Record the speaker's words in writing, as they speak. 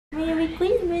Merry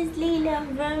Christmas,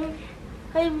 Layla.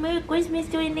 Hi, Merry Christmas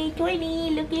 2020.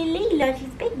 Look at Layla.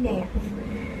 She's big now.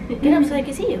 Get up so I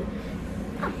can see you.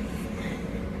 Oh.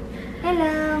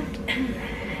 Hello.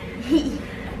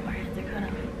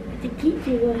 The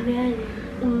teacher going at it.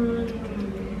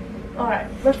 Alright,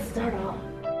 let's start off.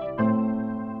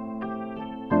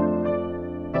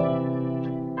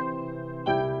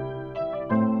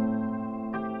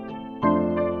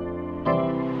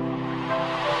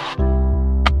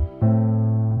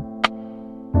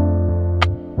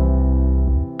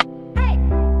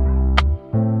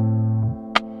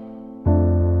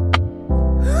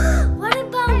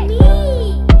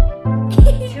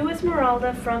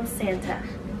 From Santa.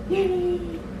 Yay!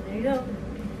 There you go.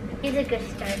 He's a good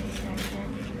start.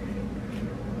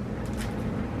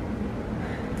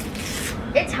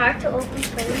 It's hard to open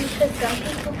presents because some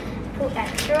people put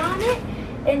extra on it,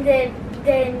 and then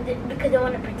because they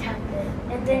want to protect it,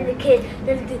 and then the kid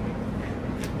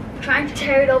trying to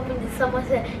tear it open. And someone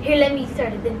said, "Here, let me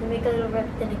start it." Then they make a little rip.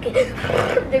 Then the kid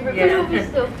they rip it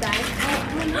open so fast.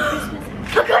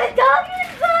 I got a dog's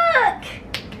book.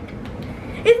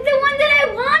 It's the one that I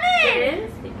wanted! It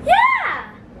is? Yeah!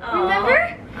 Aww. Remember?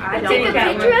 I took a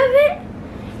picture of it.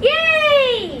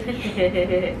 Yay!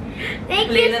 Thank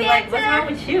you, Santa. Like, what's wrong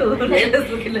with you? Layla's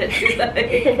looking at you like...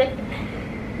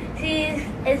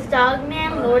 It's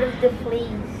Dogman, Lord of the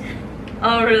Fleas.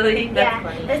 Oh, really? That's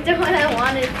funny. That's the one I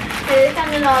wanted. So it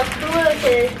sounded all cool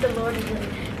because it's the Lord of the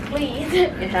Fleas.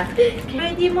 Yeah.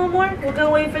 Ready, Momor? We'll go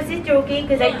wait for sister, okay?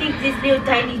 Because I think this little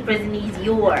tiny present is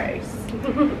yours.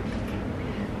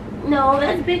 No,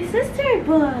 that's Big Sister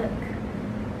book.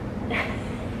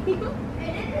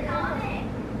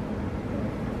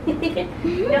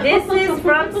 This is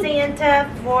from Santa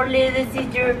for little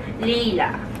sister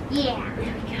Layla. Yeah.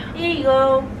 Here you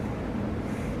go.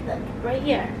 Look, right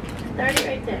here. Start it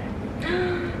right there.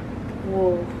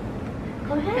 Whoa.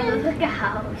 Go It ahead. was like a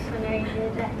house when I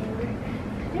did that.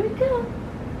 There we go.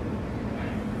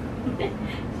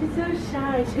 She's so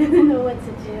shy. She doesn't know what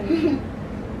to do.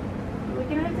 We're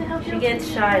gonna have to help her. She gets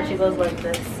shy. She goes like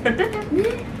this.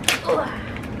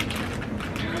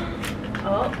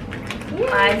 Oh,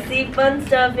 I see fun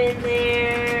stuff in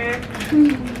there.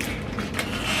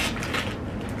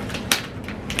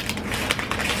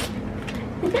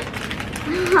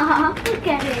 Look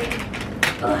at it.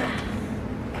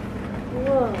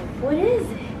 Whoa, what is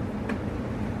it?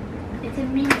 It's a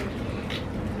mini.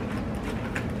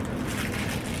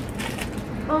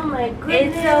 Oh my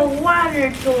goodness. It's a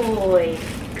water toy.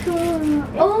 Cool.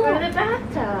 It's for the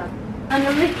bathtub. Oh,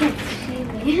 nobody can see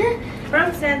me. From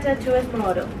Santa to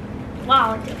Esmeralda.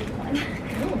 Wow, it's a big one. Oh,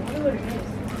 I wonder what it is.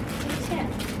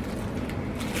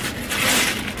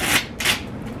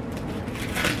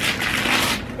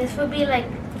 This would be like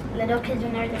little kids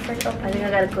when they're the first open. I think I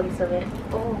got a glimpse of it.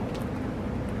 Oh.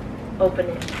 Open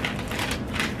it.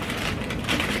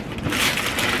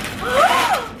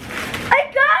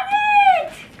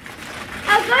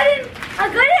 I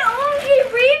got an OG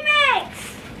remix.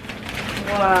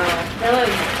 Wow, that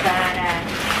looks badass.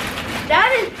 That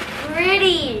is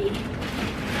pretty.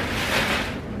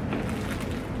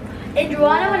 And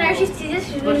Joanna, whenever she sees this,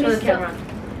 she's gonna be so.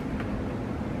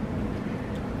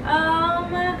 Oh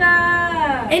my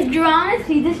god. If Joanna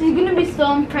sees this, she's gonna be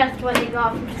so impressed what they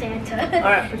got from Santa.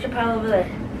 Alright, put your pile over there.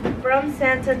 From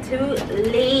Santa to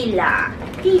Layla.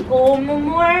 Here you go,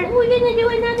 Momor. Oh, we're gonna do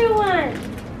another one.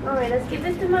 Alright, let's give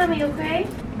this to Mommy, okay?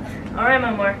 Alright,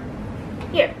 Momor.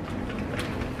 Here.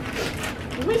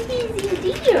 What is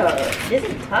in here? This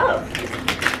is tough.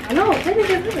 I know, it's really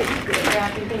good.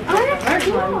 Oh, that's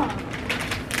cool.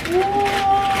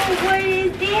 Whoa, what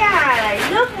is that?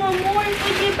 Look, Momor, it's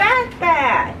with your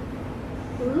backpack.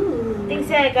 Ooh. They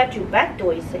said I got you back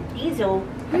toys like Diesel.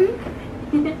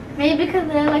 Maybe because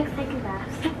they're like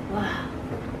psychopaths. Wow.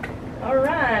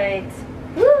 Alright.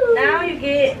 Woo. Now you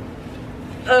get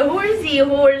a horsey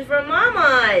horse from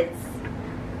Mama's.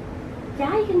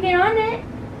 Yeah, you can get on it.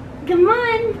 Come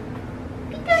on.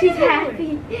 She's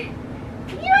happy. Get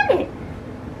on it.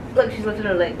 Look, she's lifting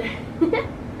her leg.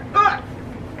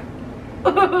 Oh,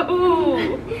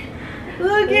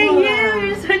 look at you.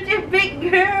 You're such a big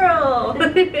girl.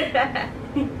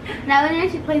 Now whenever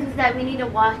she plays with that, we need to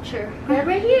watch her.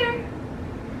 Right here.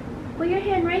 Put your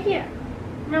hand right here.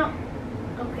 No.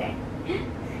 Okay.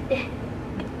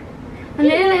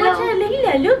 Layla, watch her,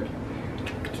 Layla. Look.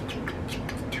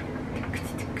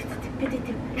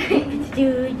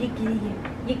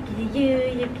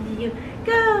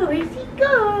 Go, Horsey,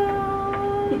 go.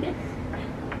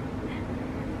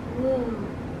 Whoa.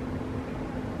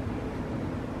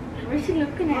 Where's she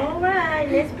looking at? Alright,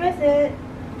 let's press it.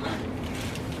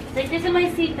 Take this in my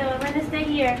seat though. I'm gonna stay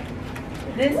here.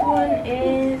 This one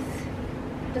is.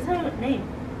 Doesn't have a name.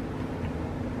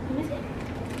 Let me see.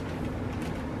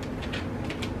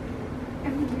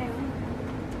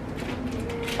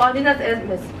 Oh, I think that's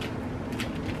Esmes.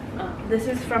 Oh, this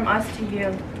is from us to you.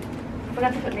 I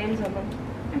forgot to put names on them.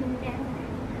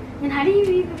 Then how do you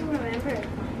even remember it?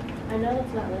 I know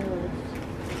it's not Layla's.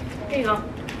 Here you go.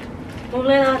 Move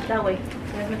Layla that way.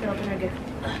 Esme can open her gift.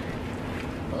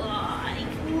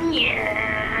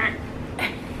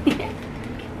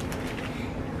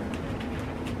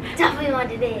 Tell me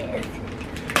what it is.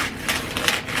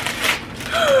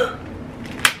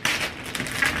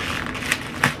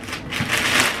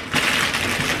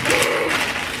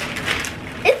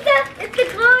 It's the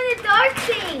glow in the dark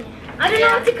thing. I don't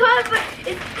know what to call it, but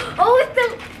it's it's the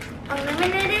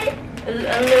unlimited.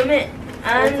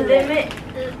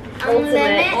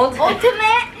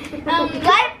 Ultimate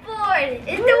light board.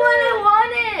 It's the one I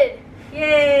wanted.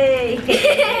 Yay!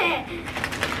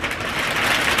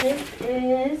 This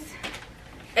is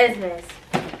Esme's.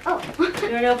 Oh. You want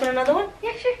to open another one?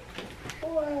 Yeah, sure.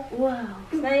 Wow.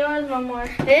 It's not yours, one more.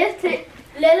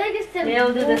 Layla gets to. Yeah,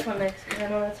 we'll do this one next because I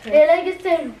know that's her. Layla gets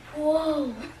to.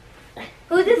 Whoa.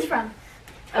 Who's this from?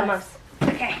 From us.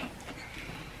 Okay.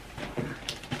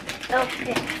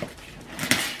 Okay.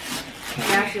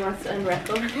 Now she wants to unwrap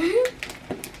them.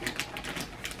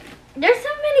 There's so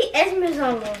many Esmes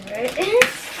all over it.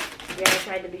 Yeah, I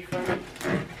tried to be funny.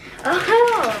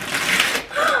 Oh.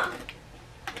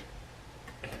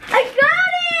 I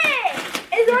got it!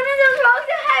 It's one of those rocks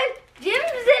that has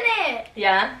gems in it.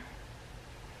 Yeah?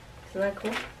 Isn't that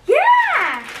cool? Yeah!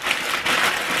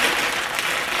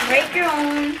 Break your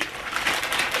own.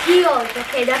 Geodes.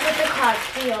 Okay, that's what they're called.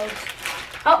 Geodes.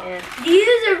 Oh, Yeah.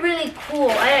 these are really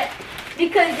cool.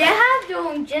 Because they have their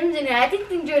own gems in it. I think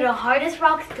these are the hardest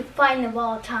rocks to find of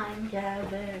all time. Yeah, I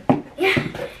bet. Yeah.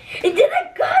 It did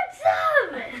a good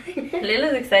job!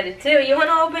 Layla's excited too. You want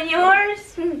to open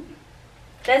yours?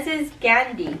 This is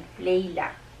candy,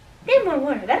 Layla. Hey,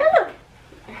 more. Gotta look.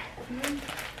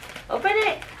 Open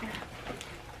it.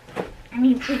 I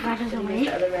need to put bottles away.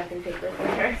 The other wrapping paper for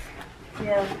her.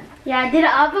 Yeah. Yeah, I did it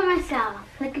all by myself.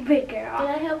 Like a big girl. Can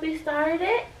I help you start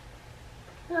it?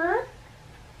 Huh?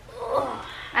 Oh,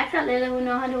 I thought Layla would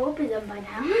know how to open them by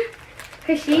now.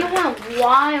 Because she went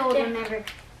wild whenever.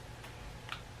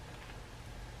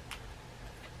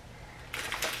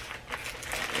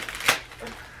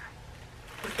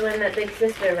 It's the one that Big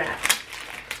Sister wrapped.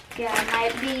 Yeah, it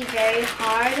might be very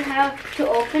hard how to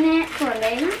open it for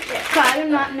Layla. So I do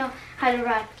not know how to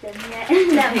wrap them yet.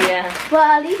 Yeah. Well,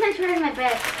 at least I tried my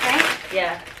best, right?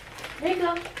 Yeah. There you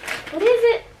go. What is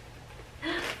it?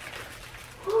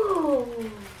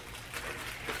 Ooh.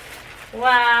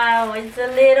 Wow, it's a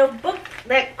little book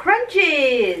that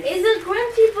crunches. It's a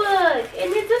crunchy book,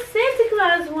 and it's a Santa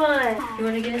Claus one. You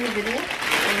want to get in the video?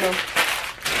 Or no?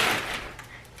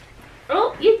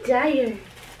 Oh, you're tired.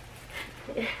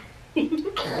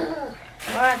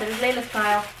 Alright, there's Layla's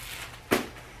pile.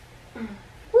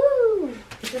 Woo!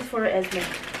 This is for Esme.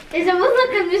 It's almost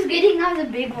like I'm just getting out the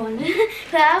big one.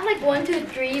 So I have like 1, 2,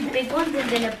 3 big ones and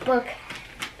then a book.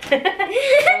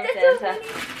 That's so funny.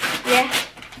 Yeah.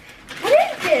 What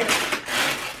is this?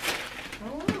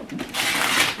 Oh.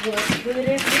 What could it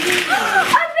be? A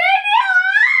baby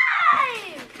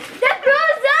alive! That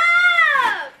grows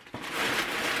up!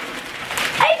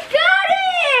 I got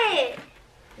it!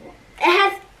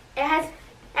 It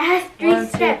has 3 1, 2,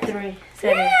 steps. 3,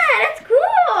 7. Yeah, that's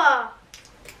cool.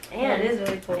 Yeah, it is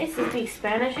really cool. It speaks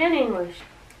Spanish and English.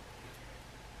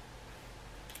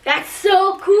 That's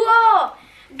so cool.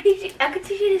 I could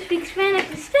teach you to speak Spanish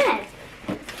instead.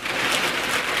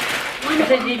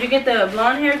 Did you get the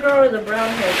blonde hair girl or the brown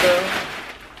hair girl?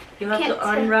 You have Can't to tell.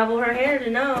 unravel her hair to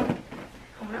know.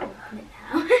 I want to open it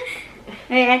now.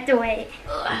 I have to wait.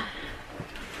 I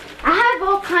have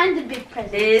all kinds of big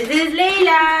presents. This is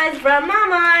Layla's from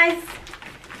Mama's.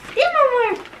 Give me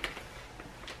more.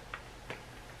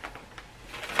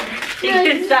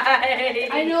 She's shy.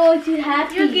 I know she's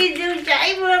happy. You can do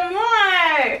shy for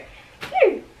more.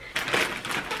 Here.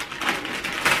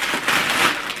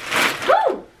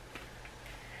 Oh.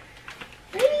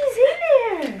 Baby's in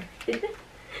there.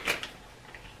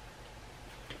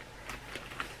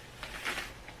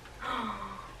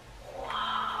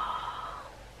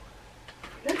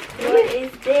 What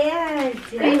is that?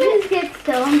 Babies get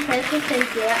so impressed with their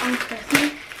dad on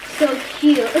Christmas. So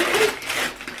cute.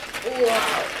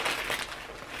 Wow.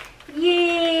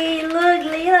 Yay, look,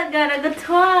 Layla got a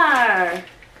guitar.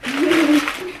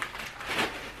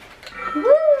 Woo!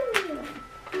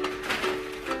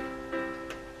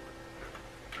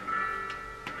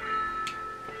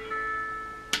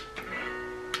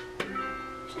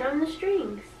 Strum the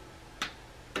strings.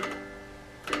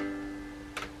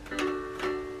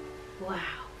 Wow.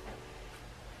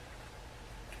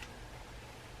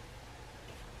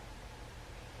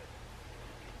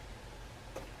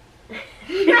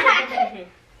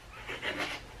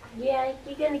 Yeah,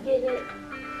 you're gonna get it.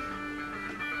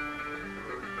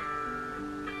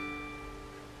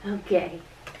 Okay.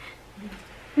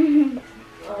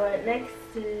 Alright,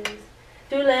 next is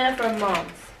two letters from Mom's.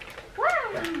 Wow.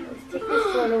 Let's take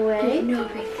this one away. No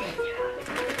big deal.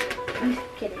 I'm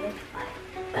just kidding. It's fine.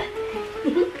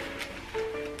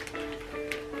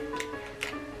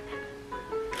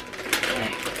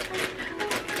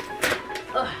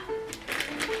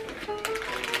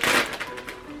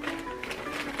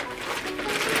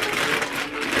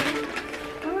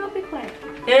 Or I'll be quiet.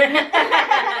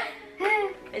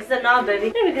 It's the knob, baby.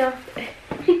 There we go.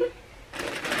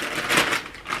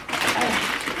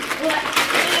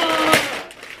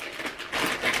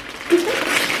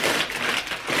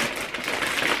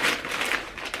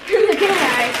 Look at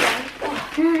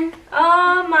her.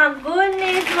 Oh my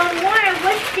goodness, Mama,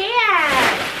 what's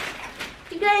that?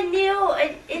 You got a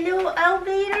little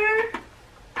elevator?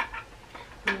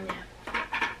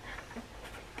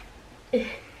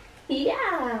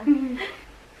 Yeah.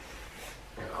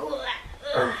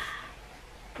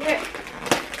 Here.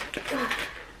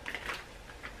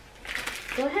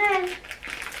 Go ahead.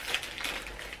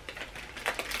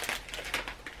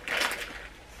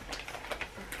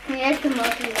 Here's the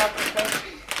multi-level thing.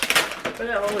 Look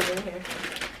at what was in here.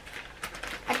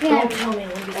 I Don't can't. tell me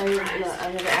when you I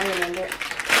remember.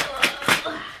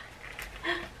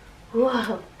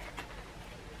 Whoa.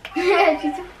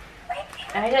 She's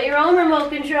I got your own remote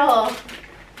control.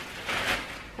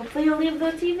 Hopefully you'll leave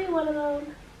the TV one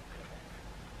alone.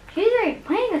 already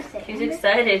playing with it. She's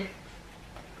excited.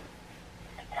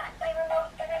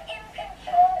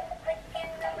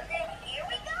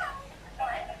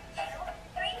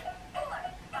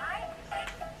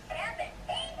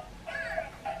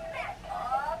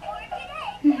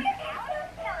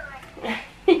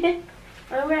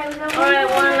 Alright,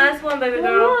 one last one, baby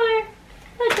girl. One more.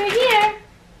 Look right here.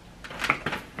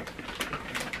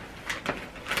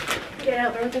 You gonna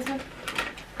help her with this one?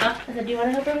 Huh? I said, do you want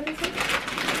to help her with this one?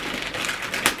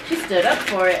 She stood up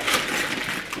for it.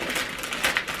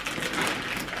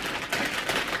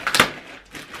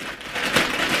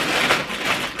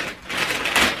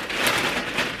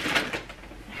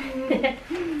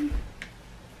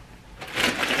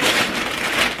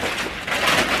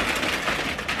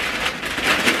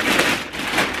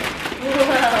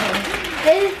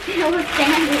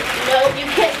 Nope, you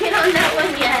can't get on that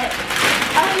one yet.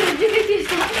 I'm gonna do it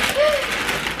yourself.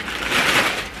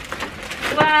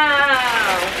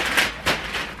 Wow.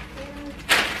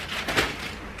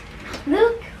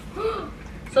 Look.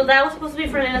 So that was supposed to be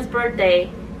for Nana's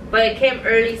birthday, but it came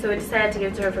early, so we decided to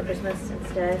give it to her for Christmas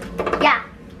instead. Yeah.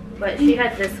 But she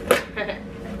had this one.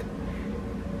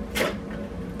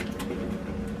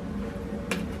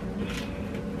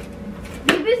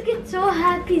 Babies get so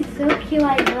happy, so cute.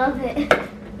 I love it.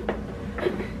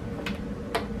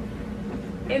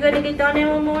 You're gonna get down there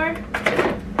one more?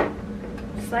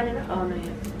 Slide it up. Oh no,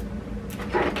 yeah.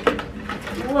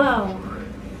 Whoa.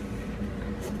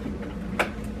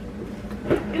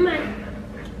 Come on.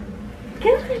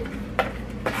 Come on.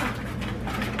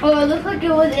 Oh, it looks like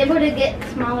it was able to get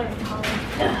smaller and taller.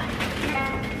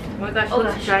 Oh my gosh, she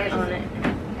looks giant on it.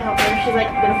 Oh, babe, she's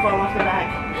like gonna fall off the back.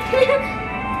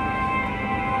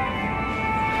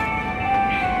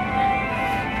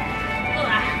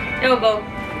 There we go.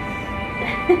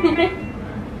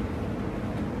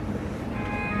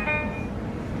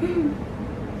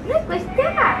 Look, what's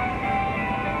that?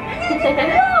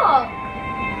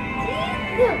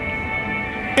 Look.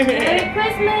 Merry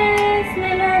Christmas,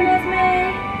 Nana and Esme.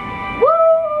 Woo!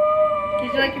 Did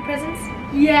you like your presents?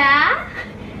 Yeah.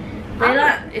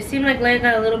 Layla, it seemed like Layla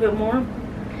got a little bit more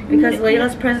because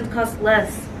Layla's presents cost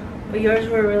less, but yours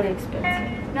were really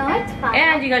expensive. No, it's fine.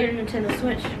 And you got your Nintendo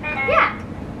Switch. Yeah.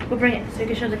 We'll bring it so you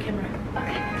can show the camera.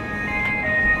 Okay.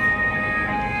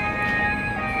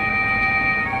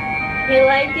 You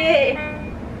like it?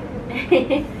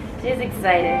 She's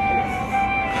excited.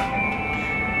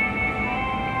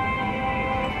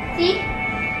 See?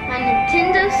 My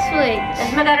Nintendo Switch.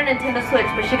 Esma got a Nintendo Switch,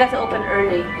 but she got to open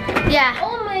early. Yeah.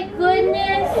 Oh my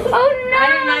goodness. Oh no! I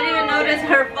did not even notice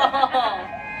her fall.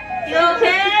 You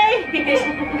okay?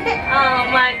 Oh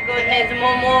my goodness,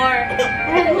 more.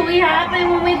 What happened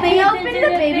when we paid opened the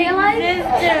baby alive?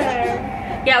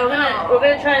 Yeah, we're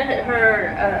gonna try to hit her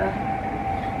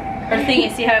her thing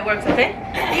and see how it works, okay?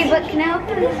 Hey, but can I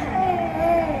open this?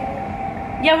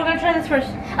 Yeah, we're gonna try this first.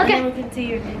 Okay. And then we can see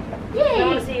your thing. Yay! I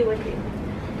want to see you with you.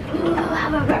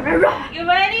 You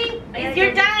ready? It's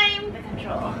your time. The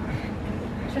control.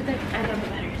 Shut the. I got the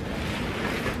batteries.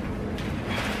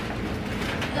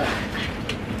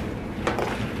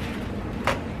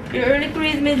 Your early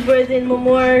Christmas present,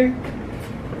 Momor.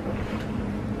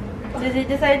 Since he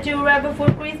decided to wrap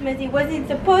before Christmas, he wasn't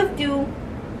supposed to.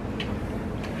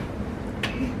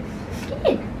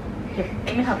 Here,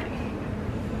 let me help you.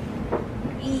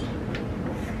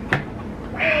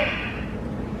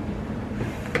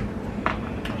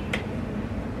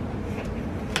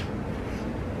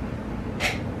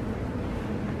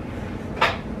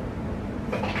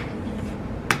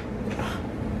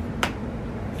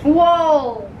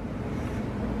 Whoa!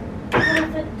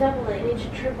 It's a double A, it needs a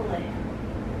triple A.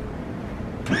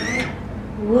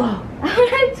 Whoa.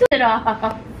 I took it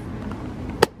off.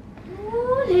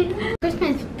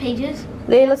 Christmas pages.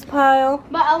 Layla's pile.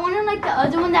 But I wanted like the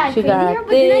other one that I She put got here, but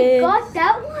then I this. got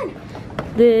that one.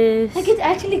 This. Like it's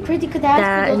actually crazy because I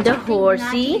That and the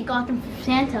horsey. got them from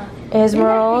Santa.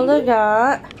 Esmeralda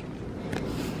got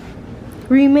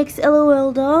Remix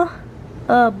LOL doll,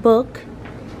 a book.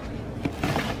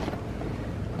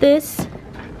 This,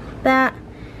 that,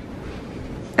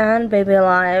 and Baby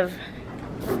Alive.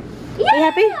 Yeah! You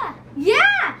happy?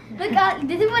 Yeah! Look,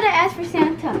 this is what I asked for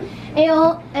Santa. A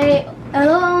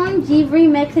LOMG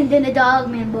remix and then a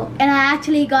Dogman book. And I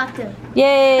actually got them.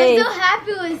 Yay! I'm so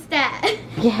happy with that.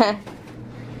 Yeah.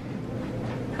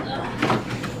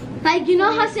 Like, you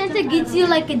know how Santa gets you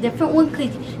like a different one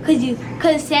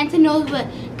cause Santa knows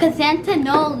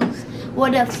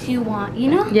what else you want, you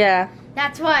know? Yeah.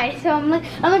 That's why. So I'm like,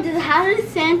 how did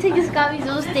Santa just got me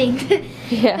those things?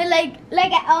 Yeah. But I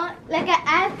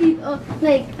asked people,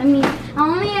 I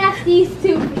only asked these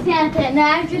two for Santa and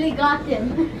I actually got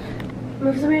them.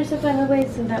 Move some of your stuff out of the way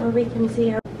so that way we can see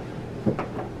how.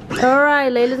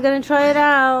 Alright, Layla's gonna try it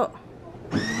out.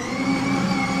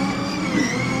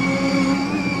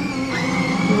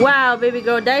 Wow, baby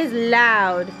girl, that is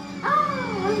loud.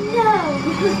 Oh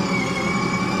no!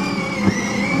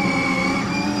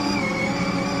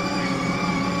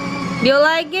 You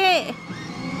like it?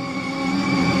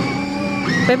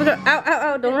 Baby girl, ow, ow,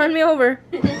 ow, don't run me over.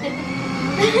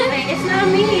 It's not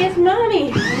me, it's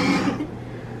mommy.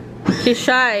 She's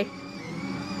shy.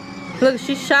 Look,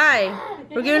 she's shy.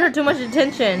 We're giving her too much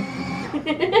attention.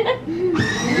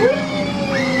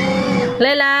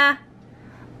 Layla.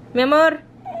 Mi amor.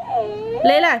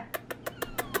 Layla.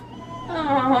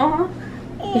 Aww.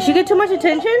 Did she get too much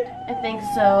attention? I think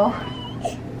so.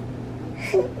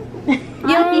 You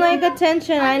don't like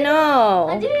attention, I know.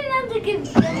 I didn't have to give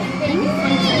them things.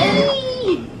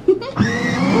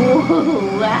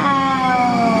 Ooh,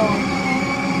 wow.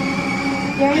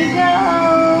 There you go.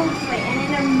 Wait, I need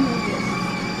to remove this.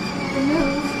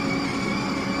 Remove.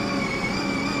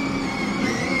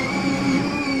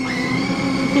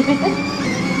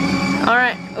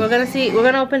 Alright, we're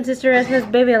gonna open Sister Esma's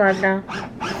Baby Alive now.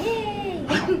 Yay!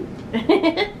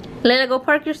 Layla, go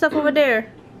park your stuff over there.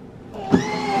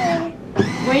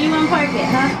 Where you want to park it,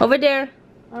 huh? Over there.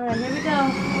 Alright, here we go.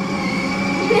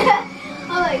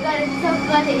 Oh my god, it's so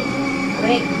funny.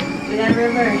 Wait, we gotta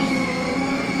reverse.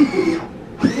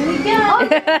 Here we go. Oh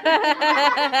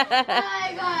my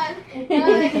god. Oh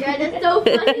my god, that's so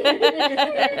funny.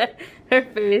 Her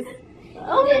face.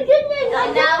 Oh my goodness.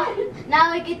 Now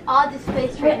I get all this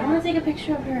space Wait, right I'm now. gonna take a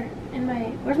picture of her in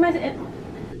my. Where's my?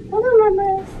 Hold on,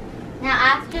 my. Now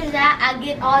after that, I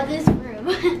get all this room.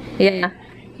 Yeah.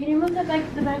 Can you move the bag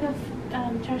of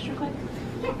trash real quick?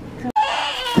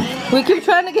 We keep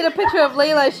trying to get a picture of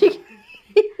Layla. She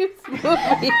keeps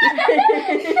moving.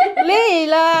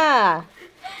 Layla.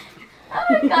 Oh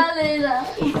my god, Layla.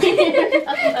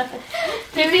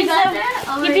 Keep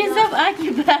yourself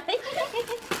occupied.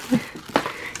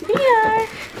 Yeah.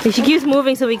 She keeps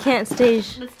moving so we can't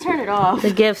stage Let's turn it off.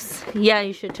 the gifts. Yeah,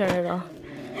 you should turn it off.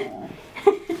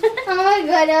 Oh my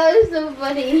god, that was so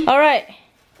funny. Alright.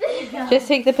 Just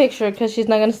take the picture because she's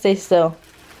not going to stay still.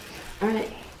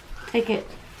 Alright, take it.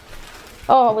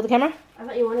 Oh, with the camera? I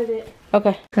thought you wanted it.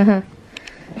 Okay.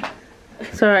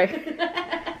 It's alright.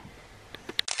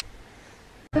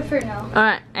 Prefer no.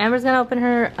 Alright, Amber's going to open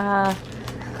her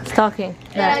stocking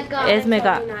that Esme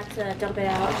got. Not to dump it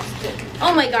out.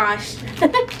 Oh my gosh.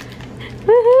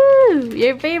 Woohoo!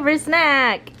 Your favorite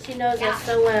snack. She knows us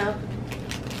so well.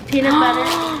 Peanut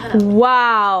butter.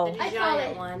 Wow. I saw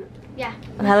Giant it. one. Yeah.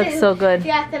 That looks so good.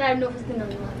 Yeah, I said I know who's gonna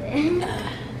love it.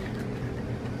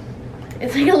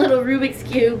 It's like a little Rubik's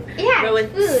Cube. Yeah, But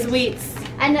with food. sweets.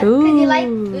 I know, because you like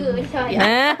food, so I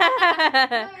Yeah.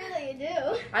 really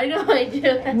do. I know I do.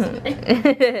 That's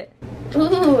fine.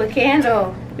 Ooh, a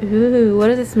candle. Ooh, what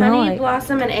does it smell Honey, like?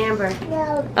 blossom, and amber.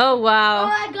 No. Oh, Oh wow.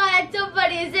 my god, that's so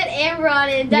funny. It said amber on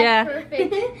it. That's Yeah.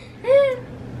 perfect.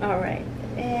 All right,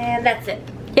 and that's it.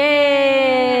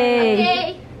 Yay!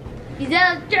 Okay.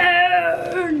 Giselle's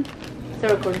turn.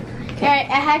 Still recording. Alright,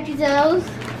 I have Giselle's.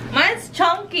 Mine's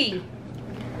chunky.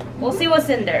 We'll see what's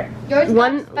in there. Yours got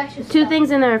One, special two stuff. things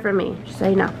in there for me, just so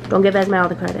you know. Don't give Esme all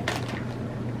the credit.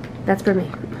 That's for me.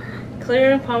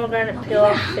 Clear pomegranate peel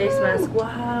off face mask.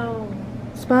 Wow.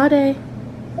 Spa day.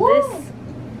 Woo.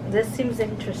 This seems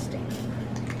interesting.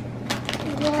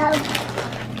 Yeah.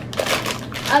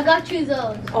 I got you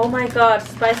those. Oh my god,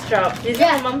 spice drops. These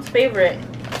Yeah. are my mom's favorite.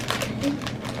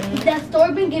 That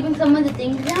store been giving some of the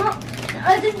things out.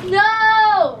 I just no.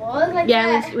 I was like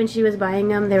Yeah, that. when she was buying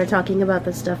them, they were talking about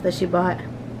the stuff that she bought.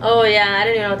 Oh yeah, I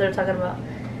didn't even know what they were talking about.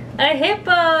 A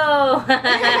hippo!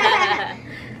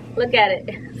 Look at it.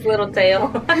 Its little tail.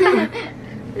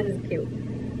 This is cute.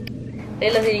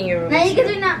 Layla's eating your room. Now you guys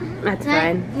are not. That's now,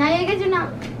 fine. Now you guys are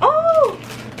not. Oh!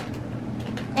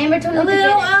 Amber told A me to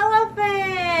little get it. elephant!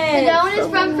 And that one is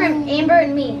from Amber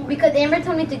and me because Amber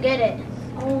told me to get it.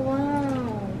 Oh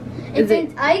wow. And Is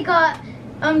since I got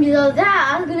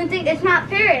that, I was gonna think it's not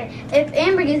fair if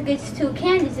Amber gets 2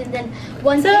 candies and then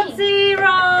one thing.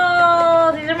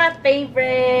 Sub-Zero! These are my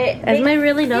favorite. Esme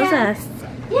really knows Yeah. us.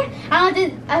 Yeah,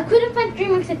 I couldn't find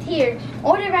DreamWorks at here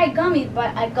or the right gummies,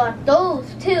 but I got those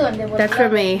too, and they were. That's for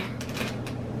me.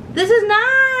 This is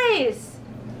nice!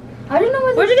 I don't know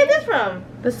where. Where'd you get this from?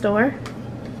 The store.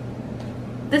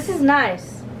 This is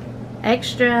nice.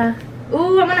 Extra.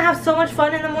 Ooh, I'm gonna have so much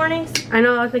fun in the mornings. I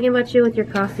know, I was thinking about you with your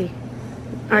coffee.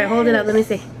 Alright, hold it up, let me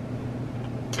see.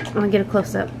 I'm gonna get a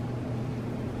close up.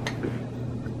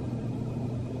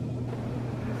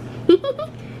 He's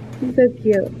so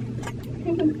cute.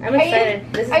 I'm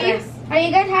excited. This is nice. Are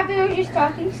you guys happy with your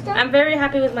stocking stuff? I'm very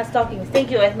happy with my stockings.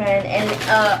 Thank you, Esme, and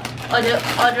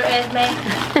other Esme.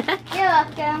 You're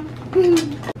welcome.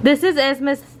 This is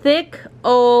Esme's thick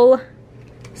old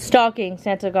stocking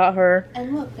Santa got her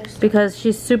And look, there's because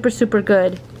she's super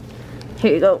good.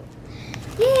 Here you go.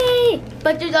 yay!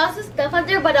 But there's also stuff out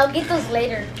there, but I'll get those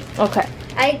later. Okay.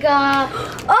 I got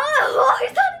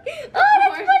horse that's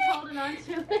funny. Holding on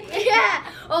to Yeah.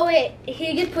 Oh wait,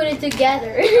 he can put it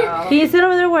together. Can you sit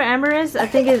over there where Amber is? I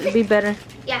think it'd be better.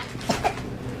 Yeah.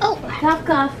 Oh,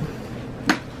 Cough.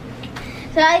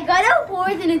 so I got a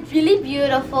horse and it's really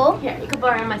beautiful. Here, you can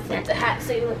borrow my Santa hat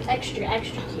so you look extra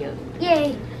cute.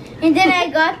 Yay. And then I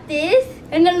got this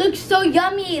and it looks so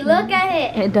yummy. Look at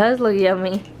it. It does look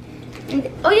yummy. And,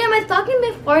 oh yeah, my stocking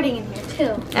been farting in here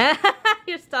too.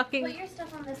 Your stocking. Put your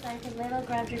stuff on this side because Layla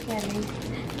grabbed your candy.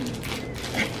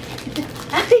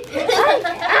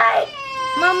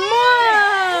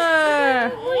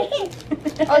 Mamma!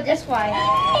 Oh, that's why.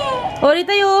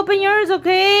 Ahorita you open yours,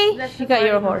 okay? You got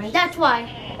your horse. That's why.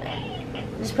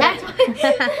 That's why.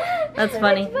 That's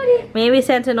funny. Maybe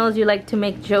Santa knows you like to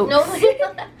make jokes. No.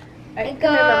 I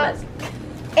got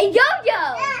a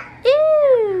yo-yo.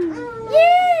 Ew.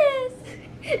 Yes.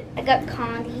 I got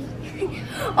candy.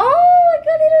 Oh, I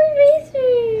got little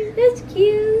erasers. That's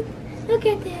cute. Look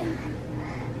at them.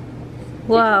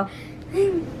 Wow.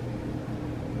 And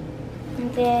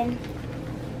then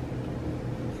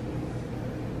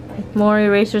More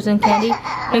erasers and candy.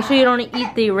 Make sure you don't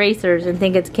eat the erasers and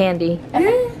think it's candy.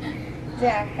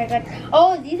 there, I got.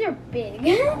 Oh, these are big.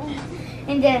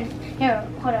 And then here,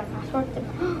 hold on, I'll sort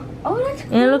them. Oh, that's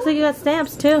cool. And it looks like you got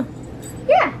stamps too.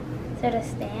 Yeah. So the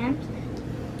stamps,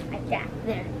 like that.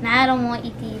 There. Now I don't want to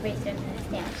eat the erasers and the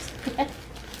stamps.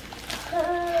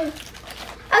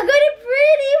 I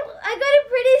got a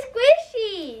pretty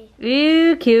squishy.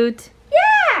 Ooh, cute.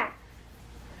 Yeah.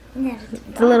 Yeah.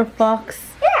 It's a little fox.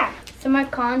 Yeah. Some more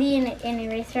candy and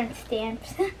eraser and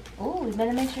stamps. Oh, you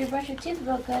better make sure you brush your teeth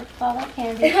real good with all that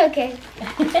candy. Okay.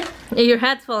 Your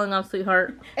hat's falling off,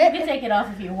 sweetheart. You can take it off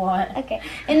if you want. Okay.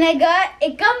 And I got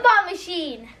a gumball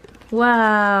machine. Can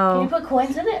Wow. you put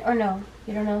coins in it or no?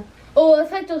 You don't know? Oh,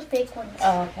 it's like those fake ones.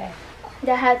 Oh, okay.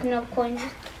 That has no coins.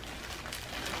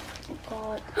 Oh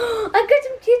God. I got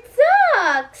some cute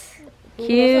socks. Ooh, those look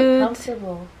Cute.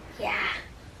 comfortable. Yeah.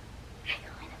 I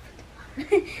go in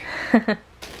and put them on.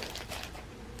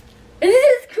 This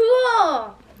is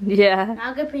cool. Yeah. Now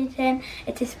I'm gonna pretend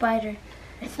it's a spider.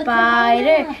 A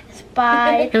spider. A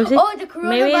spider. Let me see. Oh, the coronavirus.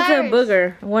 Maybe it's a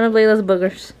booger. One of Layla's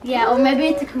boogers. Yeah, or maybe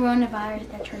it's a coronavirus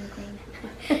that turned green.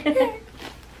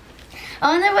 I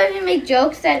wonder if we make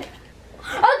jokes that.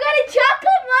 I got a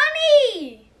chocolate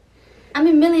money. I'm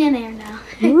a millionaire now.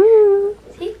 Woo.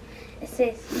 See? It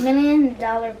says $1 million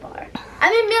bar.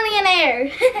 I'm a millionaire.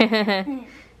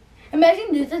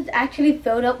 Imagine this is actually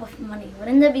filled up with money.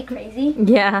 Wouldn't that be crazy?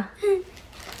 Yeah.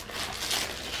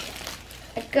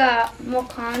 I got more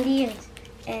candy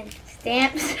and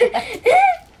stamps.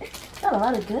 Got a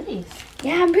lot of goodies.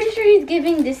 Yeah, I'm pretty sure he's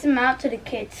giving this amount to the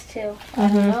kids too. I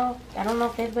don't know. I don't know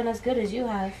if they've been as good as you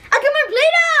have. I got my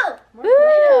Play-Doh! More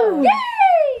Play-Doh.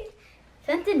 Yay!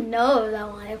 Santa knows I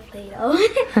want a Play-Doh.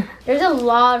 There's a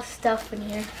lot of stuff in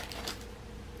here.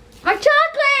 My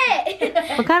chocolate!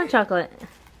 What kind of chocolate?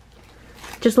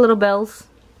 Just little bells.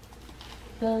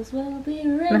 Bells will be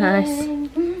ringing. Nice.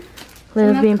 Some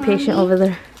Lily's more being candy. patient over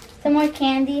there. Some more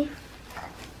candy.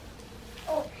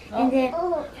 And then,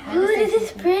 yeah, ooh, this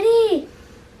is pretty.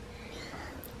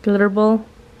 Glitter ball.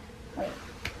 Wait.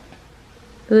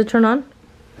 Does it turn on?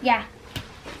 Yeah.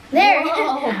 There.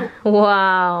 Whoa.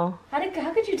 Wow.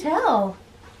 How could you tell?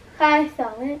 I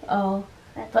saw it. Oh,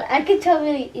 But I could tell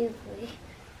really easily.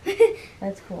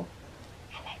 that's cool.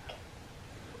 I like it.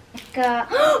 I got,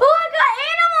 oh,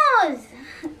 I got animals.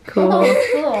 Cool. Oh,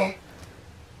 cool.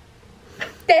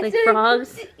 That's Like really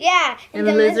frogs? cool. Yeah. And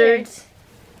lizards.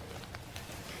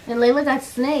 And Layla got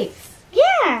snakes.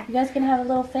 Yeah. You guys can have a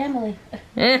little family.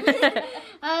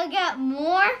 I got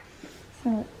more.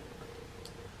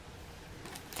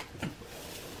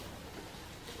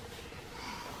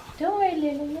 Don't worry,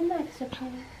 Lily. You're not okay.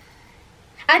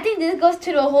 I think this goes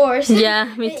to the horse.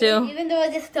 Yeah, me too. Even though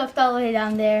it's just stuffed all the way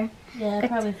down there. Yeah, it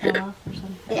probably fell off or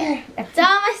something. That's all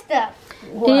my stuff.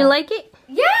 Do you like it?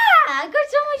 Yeah, I got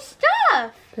so much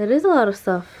stuff. That is a lot of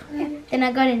stuff. Then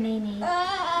I got a nene.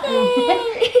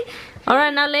 All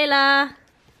right, now Layla.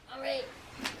 Alright.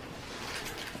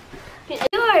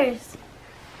 Yours.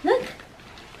 Look.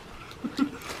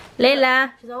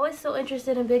 Layla. She's always so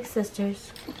interested in big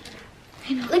sisters.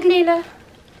 Look, Layla.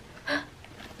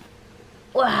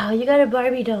 Wow, you got a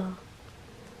Barbie doll.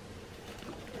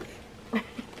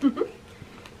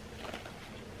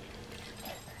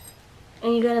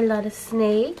 And you got a lot of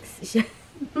snakes.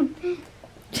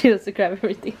 She wants to grab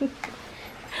everything.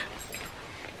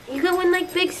 You got one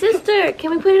like big sister.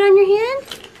 Can we put it on your hand?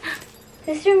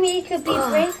 Sister Me could be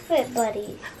bracelet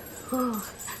buddies. Oh,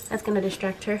 that's gonna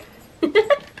distract her.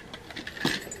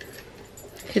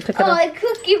 She took it Oh, off. a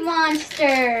cookie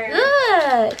monster.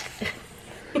 Look.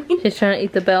 She's trying to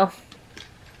eat the bell.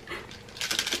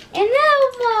 An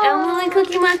Elmo. Elmo and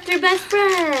Cookie Monster best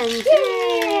friends.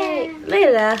 Yay.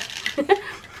 Layla.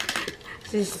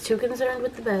 She's too concerned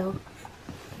with the bell.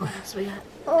 What else we got?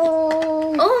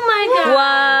 Oh. Oh my god.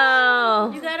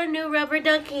 Wow. You got a new rubber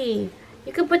ducky.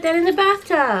 You can put that in the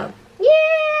bathtub.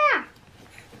 Yeah.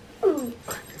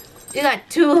 You got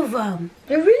two of them.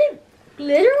 They're really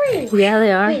glittery. Yeah,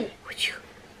 they are. Wait.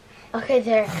 Okay,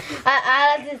 there.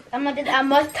 I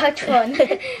must touch one.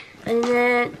 And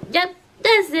then, yep,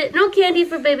 that's it. No candy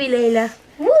for baby Layla.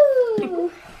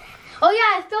 Woo. Oh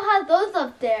yeah, I still have those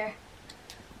up there.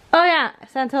 Oh yeah,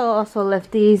 Santa also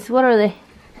left these. What are they?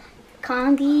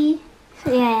 Candy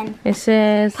and It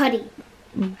says putty.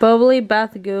 bubbly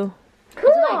bath goo. Is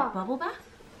it like bubble bath?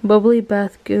 Bubbly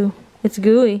bath goo. It's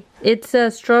gooey. It's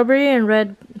strawberry and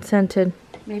red scented.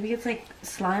 Maybe it's like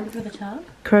slime for the tub?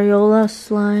 Crayola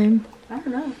slime. I don't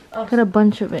know. Oh, Got a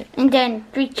bunch of it. And then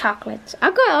 3 chocolates.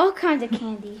 I got all kinds of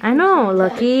candy. I know,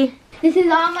 Lucky. This is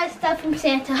all my stuff from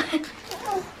Santa.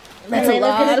 That's a Layla's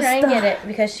lot gonna of try and stuff. get it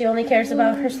because she only cares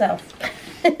about herself.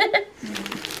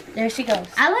 There she goes.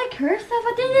 I like her stuff.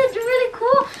 I think it's really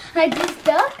cool. Like this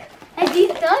duck. And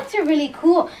these ducks are really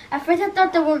cool. At first I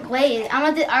thought they were glazed.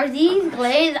 Are these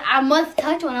glazed? I must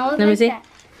touch one. I was Let me like see. that.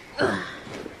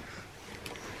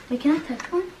 Wait, can I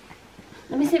touch one?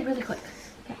 Let me see it really quick.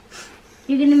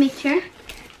 You're gonna make sure?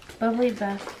 Bubbly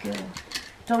bath goo.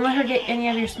 Don't let her get any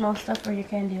of your small stuff or your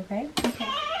candy, okay? Okay.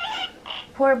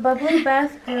 Pour bubbly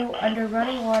bath goo under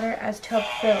running water as tub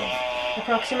fills.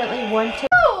 Approximately 1 tablespoon.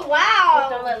 Oh wow!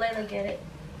 Don't let Layla get it.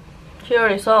 She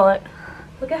already saw it.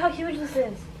 Look at how huge this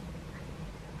is.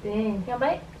 Dang. You want a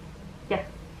bite? Yeah.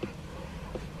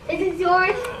 This is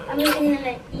yours. I'm just gonna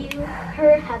let you,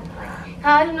 her have one.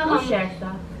 I don't know how We'll much. share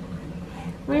stuff.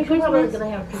 Merry We're probably Christmas.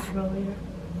 gonna have a Tootsie Roll later.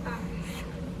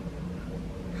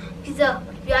 So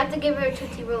you have to give her a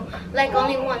Tootsie Roll, like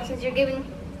only one, since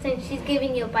she's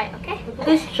giving you a bite. Okay? Look at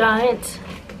this giant.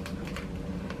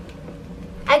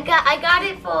 I got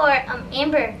it for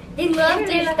Amber. They love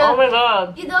their Oh stuff. my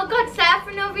god. You know, got sad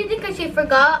for no reason because she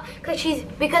forgot. Because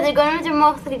they're going to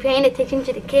mostly paying attention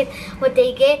to the kids what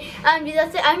they get. You know,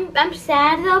 so I'm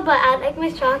sad though, but I like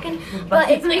Miss Chalkin. But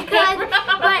it's because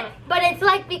but it's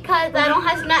like because I don't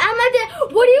have snacks. I'm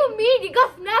like, what do you mean? You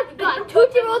got snacks? You got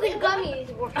Tootsie Rolls and gummies.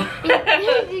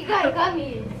 You got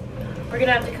gummies. We're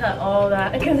gonna have to cut all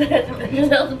that because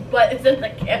Giselle's butt is in the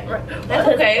camera. That's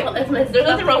okay. There's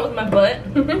nothing wrong with my butt.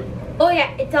 Oh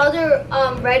yeah, it's either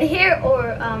red hair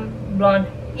or blonde.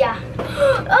 Yeah.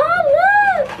 Oh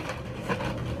look!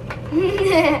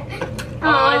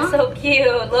 Oh, it's so cute.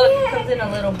 Look, it comes in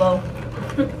a little bow.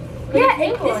 Yeah,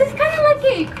 this is kind of like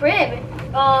a crib.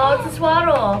 Oh, it's a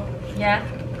swaddle. Yeah.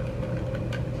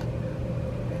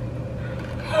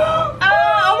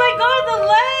 Oh my god, the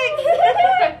legs!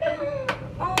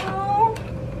 Oh.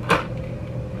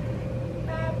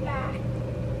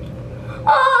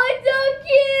 Oh, it's so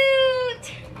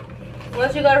cute!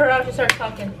 Once you got her out, you start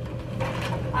talking.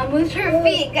 I moved her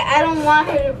feet. I don't want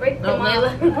her to break them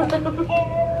off.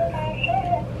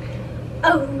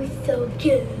 Oh, so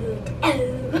cute. Oh.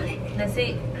 Let's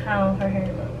see how her hair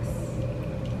looks.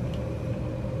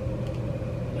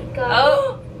 Go.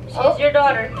 Oh, she's your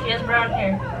daughter. She has brown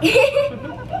hair.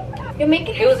 You're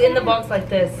making her It was in the box like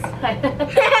this.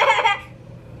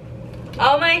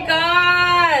 Oh my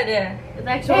god! It's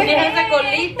actually she has a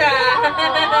colita.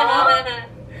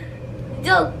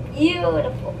 So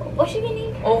beautiful. What's she gonna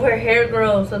eat? Oh, her hair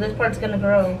grows, so this part's gonna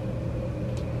grow.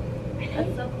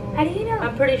 That's so cool. How do you know?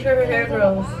 I'm pretty sure her hair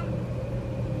grows.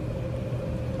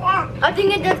 I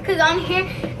think it does because on here,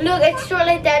 look, it's short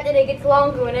like that, then it gets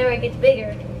longer whenever it gets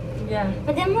bigger. Yeah.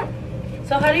 But then look.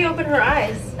 So how do you open her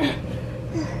eyes?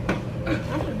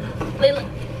 Layla.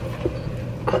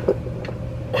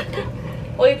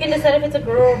 Well, you can decide if it's a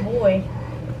girl or boy.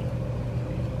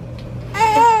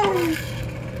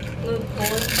 Look, boy,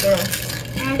 girl.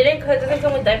 Does it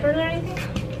come with diapers or anything?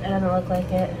 It doesn't look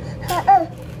like it.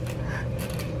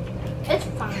 It's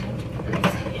fine.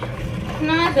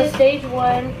 So stage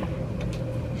 1,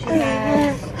 she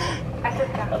has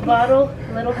a bottle,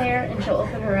 little hair, and she'll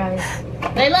open her eyes.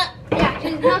 Layla! Yeah,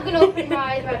 she's not going to open her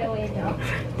eyes right away though.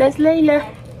 That's Layla.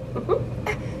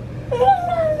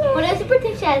 Well, that's a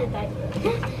pretend she has a diaper.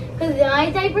 Because the eye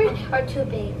diapers are too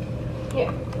big.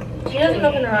 Here. She doesn't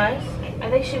open her eyes. I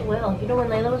think she will. You know when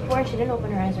Layla was born, she didn't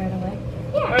open her eyes right away.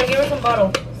 Yeah. Alright, give her some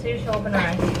bottle. See if she'll open her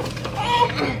eyes.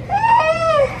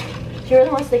 She really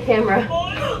wants the camera.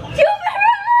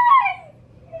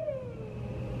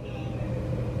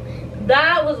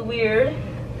 That was weird.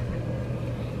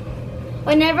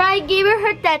 Whenever I gave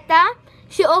her teta,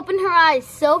 she opened her eyes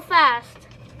so fast.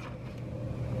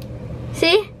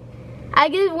 See? I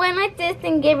just went like this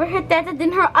and gave her teta,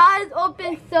 then her eyes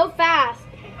opened so fast.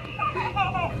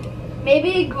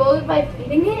 Maybe it grows by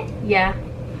feeding it? Yeah.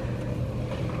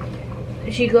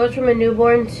 She goes from a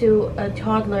newborn to a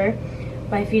toddler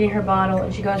by feeding her bottle,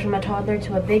 and she goes from a toddler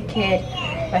to a big kid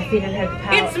by feeding her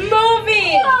pouch. It's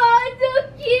moving! Oh, it's so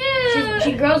cute!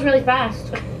 She grows really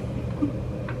fast.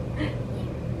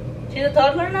 She's a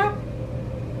toddler now?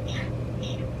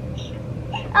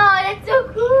 Oh, that's so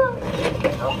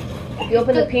cool. You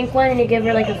open the pink one and you give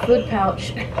her like a food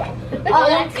pouch. Oh,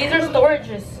 that's These are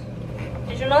storages.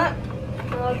 Did you not?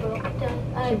 No, I broke that.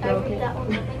 I broke ripped it. that one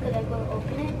open because I go to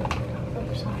open it.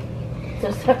 So sorry.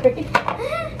 So sorry.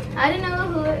 I don't know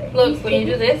who. Look, when you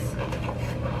do this,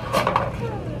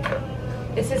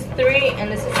 this is 3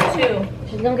 and this is 2.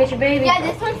 She's gonna get your baby. Yeah,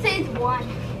 this one says 1.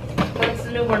 That's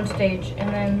the newborn stage. And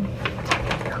then,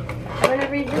 I'm gonna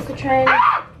read this to try and...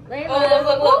 Layla. oh,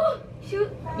 look, look. Shoot.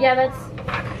 Yeah, that's...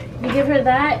 You give her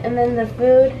that, and then the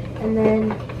food, and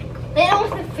then... They don't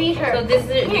want to feed her. So this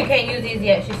is, you can't use these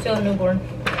yet. She's still a newborn.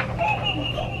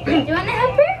 Do you want to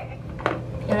help her?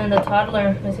 And then the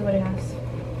toddler, let's see what it has.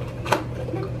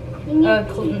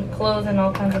 Clothes and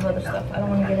all kinds of other stuff. I don't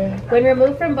want to get in. When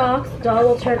removed from box, doll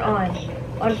will turn on.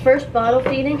 On first bottle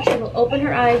feeding, she will open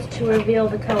her eyes to reveal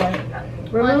the color.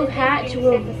 Remove hat to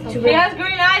She has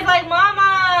green eyes like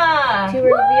mama!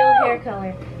 reveal hair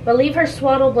color. But leave her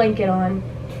swaddle blanket on.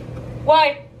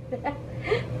 Why?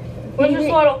 Where's your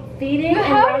swaddle? Feeding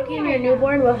and rocking your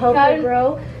newborn will help her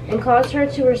grow and cause her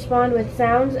to respond with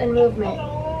sounds and movement.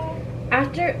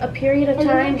 After a period of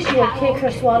time, she will kick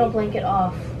her swaddle blanket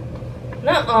off.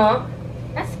 Nuh-uh.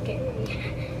 That's scary.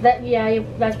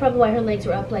 That's probably why her legs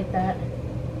were up like that.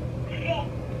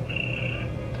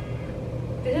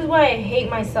 This is why I hate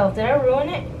myself. Did I ruin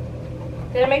it?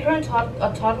 Did I make her a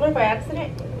toddler by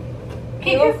accident?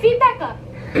 Kick her feet back up.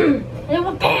 And then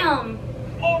we'll bam.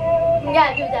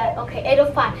 Yeah, do that. Okay,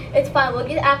 it'll fine. It's fine. We'll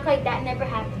just act like that never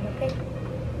happened, okay?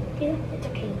 Yeah, it's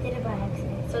okay. You did it by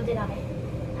accident. So did I.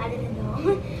 I didn't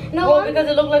know. No. Well, because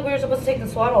it looked like we were supposed to take the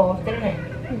swaddle off, didn't it?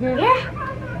 Mm-hmm.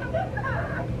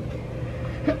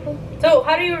 Yeah. So,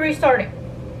 how do you restart it?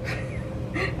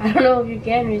 I don't know if you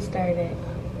can restart it.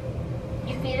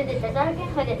 You feed it this again?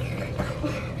 Hold it.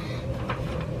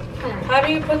 How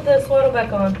do you put the swaddle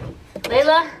back on?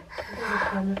 Layla,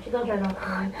 She don't turn off.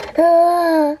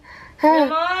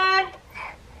 Come on.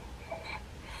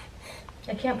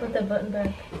 I can't put the button back.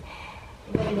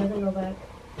 It doesn't go back.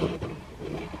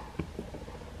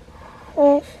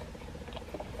 Okay.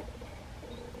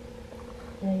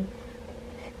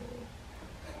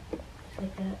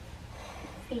 Like that.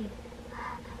 Feed.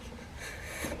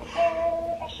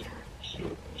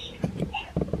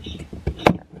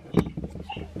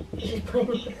 She's playing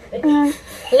with it.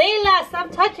 Layla,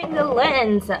 stop touching the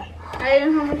lens. I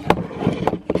don't know how much.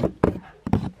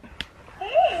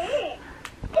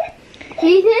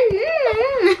 He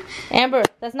didn't. Amber,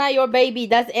 that's not your baby.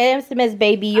 That's Adam Smith's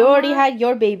baby. You already had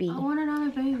your baby. I want another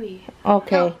baby.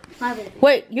 Okay. No, my baby.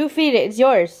 Wait, you feed it. It's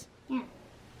yours. Yeah.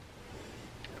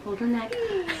 Hold her neck.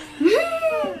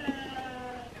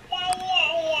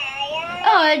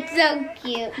 Oh, it's so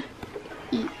cute.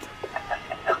 Eat.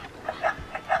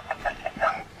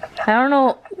 I don't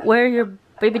know where your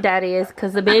baby daddy is,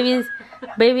 because the baby's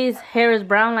hair is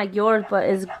brown like yours, but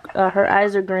her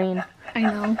eyes are green. I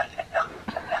know.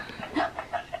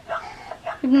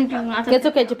 It's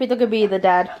okay. Chipito could be the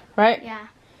dad, right? Yeah.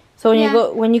 So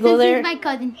when you go Since there, he's my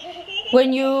cousin.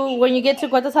 when you get to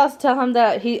Cueta's house, tell him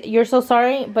that you're so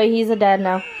sorry, but he's a dad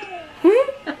now.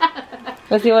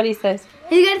 Let's see what he says.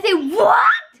 He's gonna say what?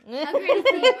 Next She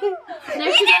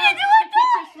she's didn't do it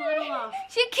though.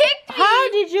 She kicked me. How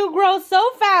did you grow so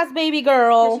fast, baby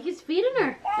girl? She keeps feeding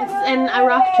her. And I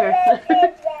rocked her.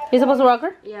 You're supposed to rock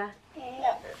her? Yeah.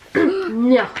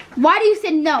 No. Why do you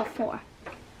say no for?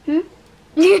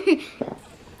 Here,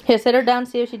 sit her down,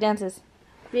 see if she dances.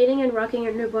 Feeding and rocking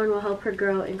your newborn will help her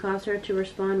grow and cause her to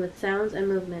respond with sounds and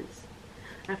movements.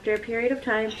 After a period of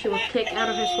time, she will kick out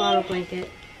of her swaddle blanket.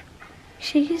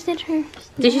 She just did her.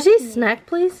 Did you say snack,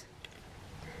 please?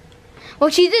 Well,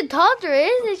 she's a toddler,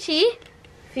 isn't she?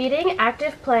 Feeding,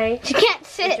 active play, She can't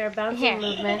sit. which are bouncing Here.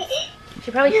 movements.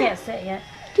 She probably can't sit yet.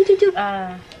 Do do do.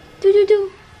 Do do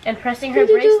do. And pressing her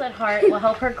bracelet heart will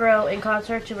help her grow and cause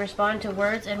her to respond to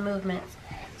words and movements.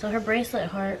 So her bracelet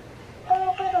heart,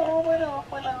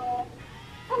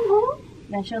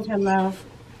 that shows her love.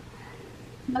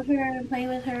 Hug her, play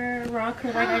with her, rock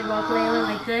her like I rock Layla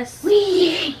like this.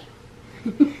 Wee.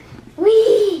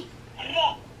 Wee.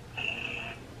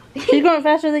 She's growing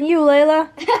faster than you, Layla.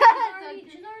 She's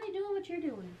already doing what you're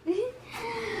doing.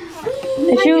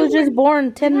 And she was just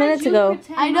born 10 minutes ago.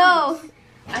 I know.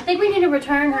 I think we need to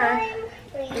return her.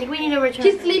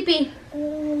 She's sleepy.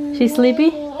 She's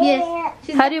sleepy? Yes.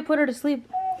 How do you put her to sleep?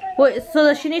 Wait, so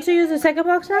does she need to use the second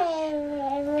box now?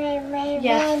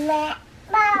 Yeah.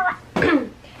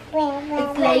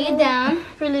 Let's lay it down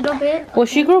for a little bit. Well,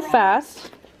 she grew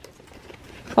fast.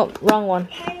 Oh, wrong one.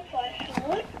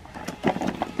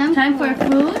 Time for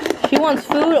food. She wants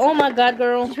food? Oh my god,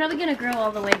 girl. She's probably gonna grow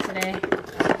all the way today.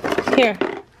 Here.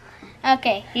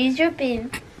 Okay, here's your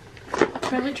bin.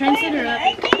 Probably try and sit her up.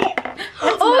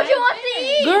 Oh, she wants to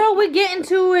eat. Girl, we get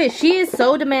into it. She is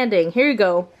so demanding. Here you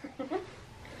go.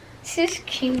 She's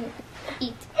cute.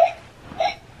 Eat.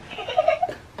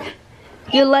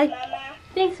 You like?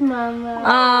 Thanks, Mama.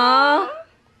 Aww.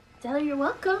 Tell her you're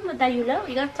welcome, but that you love.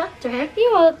 You gotta talk to her.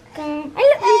 You're welcome.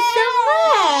 I love you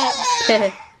so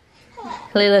much.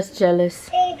 Layla's jealous.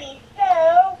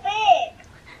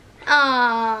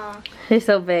 Aww. He's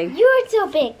so big. You're so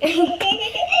big.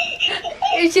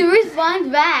 She responds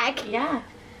back. Yeah.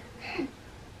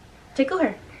 Tickle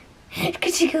her.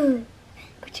 Kuchiku.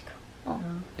 Kuchiku.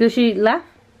 Does she laugh?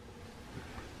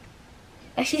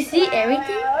 Does she see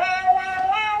everything?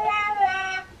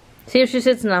 See if she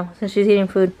sits now, since she's eating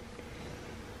food.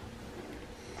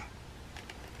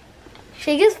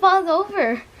 She just falls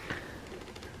over.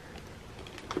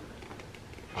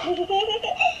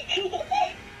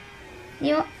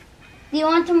 You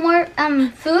want some more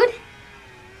food?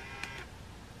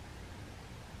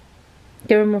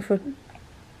 Give her more food.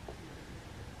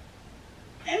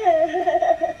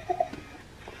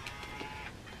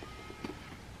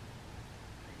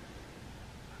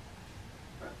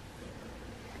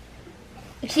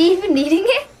 Is she even eating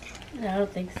it? No, I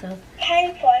don't think so.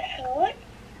 Time for food?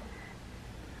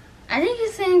 I think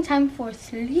you're saying time for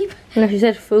sleep. No, she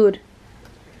said food.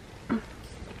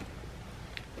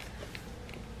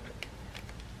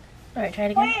 Alright, try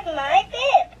it again. Where's my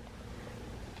bib?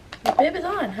 The bib is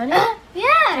on, honey.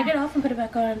 Yeah. Take it off and put it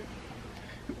back on.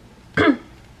 Oh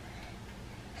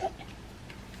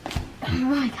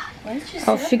my god. Why did you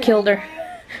Oh, she killed her.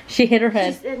 She hit her She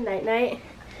head. said night-night.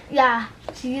 Yeah.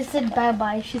 She just said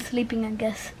bye-bye. She's sleeping, I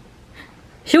guess.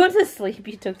 She wants to sleep.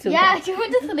 You took too long. Yeah, she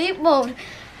went to sleep mode.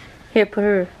 Here, put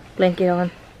her blanket on.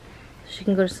 So she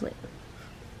can go to sleep.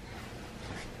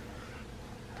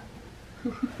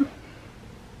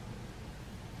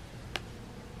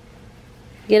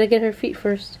 You gotta get her feet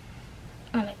first.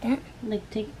 Oh, like that? Like,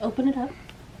 open it up.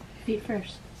 Feet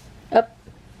first. Up.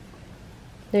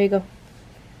 There you go.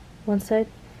 One side.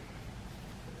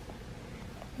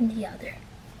 And the other.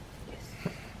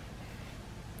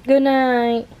 Good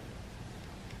night.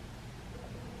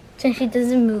 Since she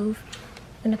doesn't move,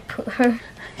 I'm gonna put her.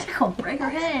 She's gonna break her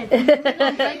head. She's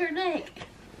gonna break her neck.